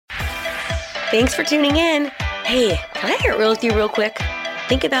Thanks for tuning in. Hey, can I get real with you real quick?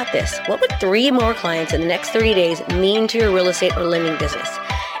 Think about this. What would 3 more clients in the next 30 days mean to your real estate or lending business?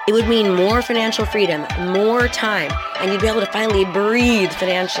 It would mean more financial freedom, more time, and you'd be able to finally breathe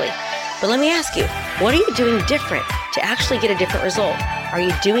financially. But let me ask you, what are you doing different to actually get a different result? Are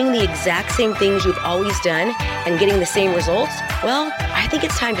you doing the exact same things you've always done and getting the same results? Well, I think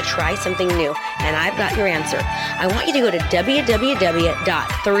it's time to try something new, and I've got your answer. I want you to go to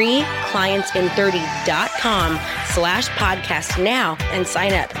www.3clientsin30.com/podcast now and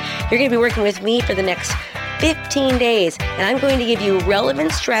sign up. You're going to be working with me for the next 15 days, and I'm going to give you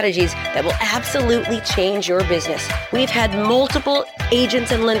relevant strategies that will absolutely change your business. We've had multiple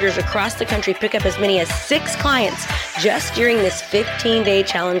agents and lenders across the country pick up as many as 6 clients just during this 15-day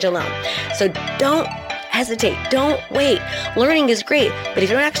challenge alone. So don't hesitate. Don't wait. Learning is great, but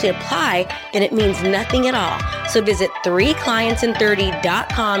if you don't actually apply, then it means nothing at all. So visit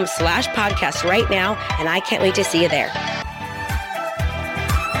 3clientsin30.com/podcast right now, and I can't wait to see you there.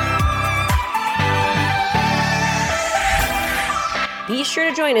 Be sure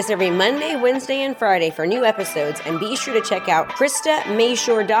to join us every Monday, Wednesday, and Friday for new episodes, and be sure to check out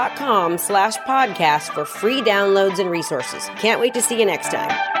KristaMashore.com/podcast for free downloads and resources. Can't wait to see you next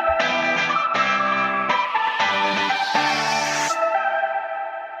time.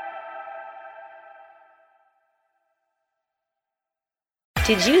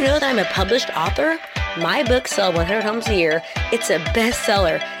 Did you know that I'm a published author? My book, Sell 100 Homes a Year, it's a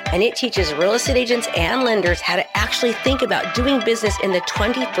bestseller, and it teaches real estate agents and lenders how to actually think about doing business in the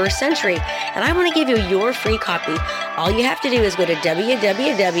 21st century. And I want to give you your free copy. All you have to do is go to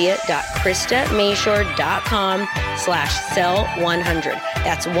www.KristaMashore.com/sell100.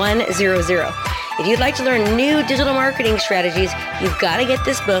 That's 100. If you'd like to learn new digital marketing strategies, you've got to get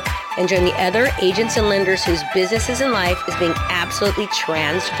this book and join the other agents and lenders whose businesses and life is being absolutely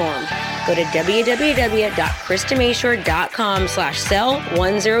transformed. Go to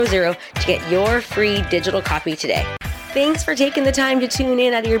www.KristaMashore.com/sell100 to get your free digital copy today. Thanks for taking the time to tune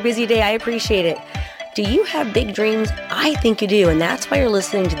in out of your busy day. I appreciate it. Do you have big dreams? I think you do, and that's why you're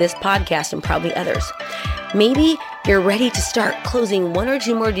listening to this podcast and probably others. Maybe you're ready to start closing 1 or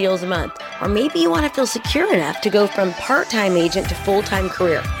 2 more deals a month, or maybe you want to feel secure enough to go from part-time agent to full-time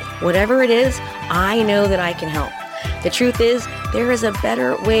career. Whatever it is, I know that I can help. The truth is, there is a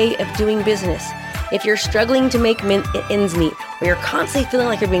better way of doing business. If you're struggling to make ends meet, or you're constantly feeling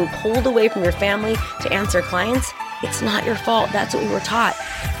like you're being pulled away from your family to answer clients, it's not your fault. That's what we were taught.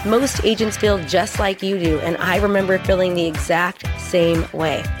 Most agents feel just like you do, and I remember feeling the exact same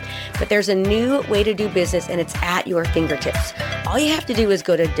way. But there's a new way to do business, and it's at your fingertips. All you have to do is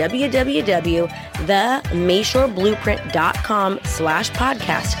go to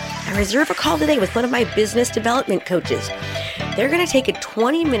www.themashoreblueprint.com/podcast and reserve a call today with one of my business development coaches. They're going to take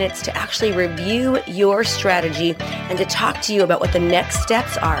 20 minutes to actually review your strategy and to talk to you about what the next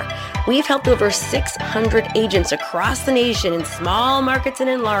steps are. We've helped over 600 agents across the nation in small markets and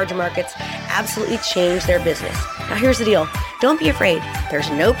in large markets absolutely change their business. Now here's the deal. Don't be afraid. There's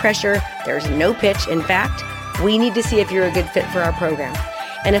no pressure. There's no pitch. In fact, we need to see if you're a good fit for our program.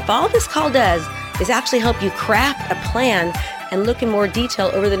 And if all this call does is actually help you craft a plan and look in more detail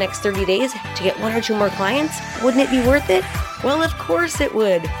over the next 30 days to get 1 or 2 more clients, wouldn't it be worth it? Well, of course it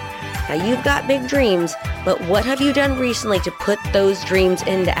would. Now, you've got big dreams, but what have you done recently to put those dreams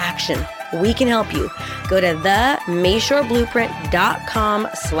into action? We can help you. Go to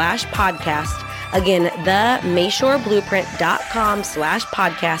themashoreblueprint.com/podcast. Again,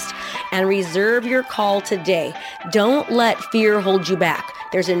 themashoreblueprint.com/podcast, and reserve your call today. Don't let fear hold you back.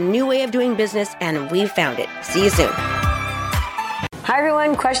 There's a new way of doing business, and we've found it. See you soon. Hi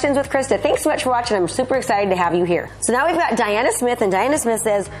everyone, Questions with Krista. Thanks so much for watching. I'm super excited to have you here. So now we've got Diana Smith, and Diana Smith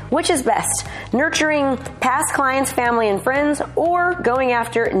says, which is best, nurturing past clients, family, and friends, or going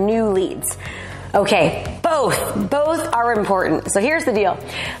after new leads? Okay, both are important. So here's the deal.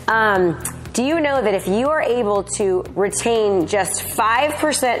 Do you know that if you are able to retain just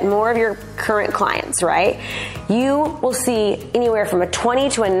 5% more of your current clients, right, you will see anywhere from a 20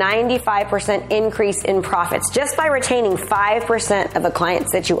 to a 95% increase in profits just by retaining 5% of the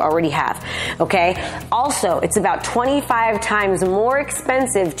clients that you already have, okay? Also, it's about 25 times more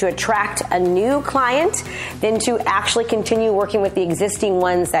expensive to attract a new client than to actually continue working with the existing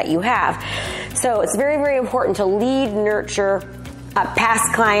ones that you have. So it's very, very important to lead, nurture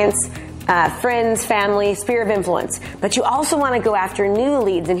past clients, friends, family, sphere of influence. But you also want to go after new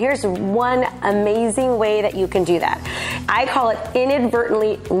leads. And here's one amazing way that you can do that. I call it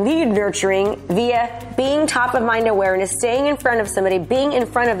inadvertently lead nurturing via being top of mind awareness, staying in front of somebody, being in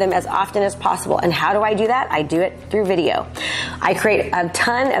front of them as often as possible. And how do I do that? I do it through video. I create a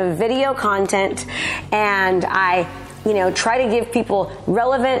ton of video content, and I try to give people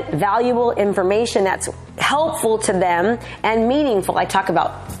relevant, valuable information that's helpful to them and meaningful. I talk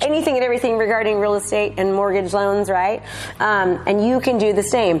about anything and everything regarding real estate and mortgage loans, right? And you can do the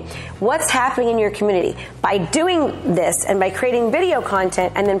same. What's happening in your community? By doing this and by creating video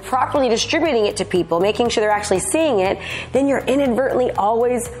content and then properly distributing it to people, making sure they're actually seeing it, then you're inadvertently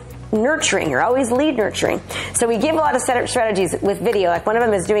always nurturing. You're always lead nurturing. So we give a lot of setup strategies with video. Like one of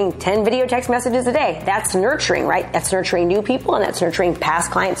them is doing 10 video text messages a day. That's nurturing, right? That's nurturing new people, and that's nurturing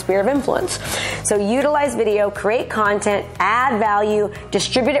past client sphere of influence. So utilize video, create content, add value,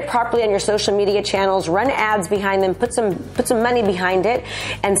 distribute it properly on your social media channels, run ads behind them, put some money behind it,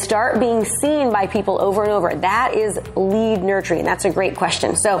 and start being seen by people over and over. That is lead nurturing. That's a great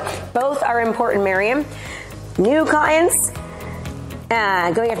question. So both are important, Miriam. New clients,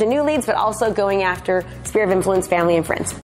 going after new leads, but also going after sphere of influence, family, and friends.